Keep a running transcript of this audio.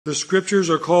The Scriptures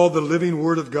are called the living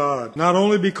Word of God, not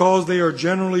only because they are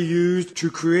generally used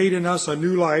to create in us a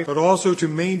new life, but also to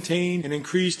maintain and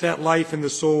increase that life in the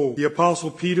soul. The Apostle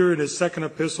Peter, in his second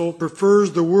epistle,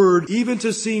 prefers the Word even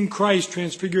to seeing Christ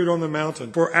transfigured on the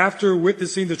mountain. For after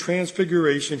witnessing the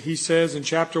transfiguration, he says in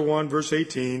chapter 1, verse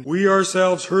 18, "We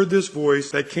ourselves heard this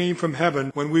voice that came from heaven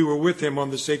when we were with him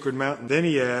on the sacred mountain." Then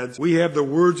he adds, "We have the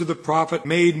words of the prophet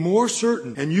made more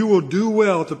certain, and you will do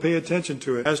well to pay attention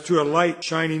to it, as to a light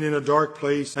shining in a dark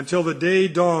place, until the day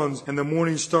dawns and the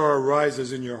morning star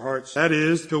rises in your hearts." That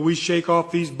is, till we shake off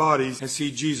these bodies and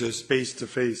see Jesus face to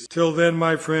face. Till then,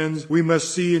 my friends, we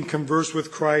must see and converse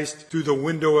with Christ through the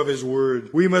window of his word.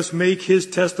 We must make his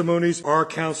testimonies our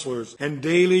counselors, and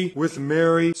daily with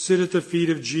Mary sit at the feet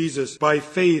of Jesus, by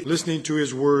faith listening to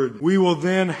his word. We will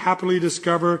then happily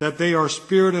discover that they are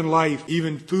spirit and life,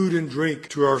 even food and drink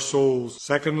to our souls.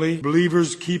 Secondly,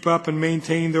 believers keep up and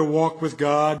maintain their walk with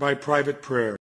God by private prayer.